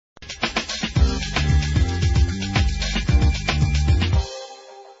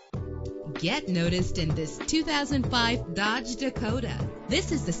Get noticed in this 2005 Dodge Dakota.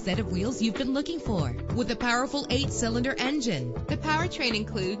 This is the set of wheels you've been looking for, with a powerful 8-cylinder engine. The powertrain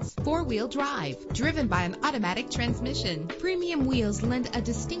includes 4-wheel drive, driven by an automatic transmission. Premium wheels lend a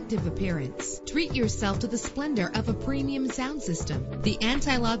distinctive appearance. Treat yourself to the splendor of a premium sound system. The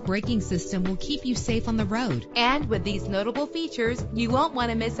anti-lock braking system will keep you safe on the road. And with these notable features, you won't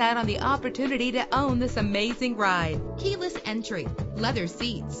want to miss out on the opportunity to own this amazing ride. Keyless entry, leather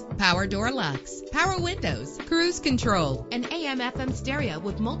seats, power door locks, power windows, cruise control, an AM/FM stereo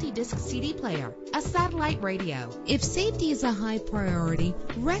with multi-disc CD player, a satellite radio. If safety is a high priority,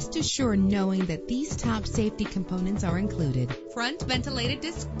 rest assured knowing that these top safety components are included: front ventilated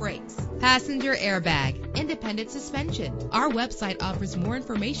disc brakes, passenger airbag, independent suspension. Our website offers more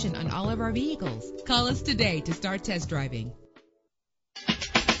information on all of our vehicles. Call us today to start test driving.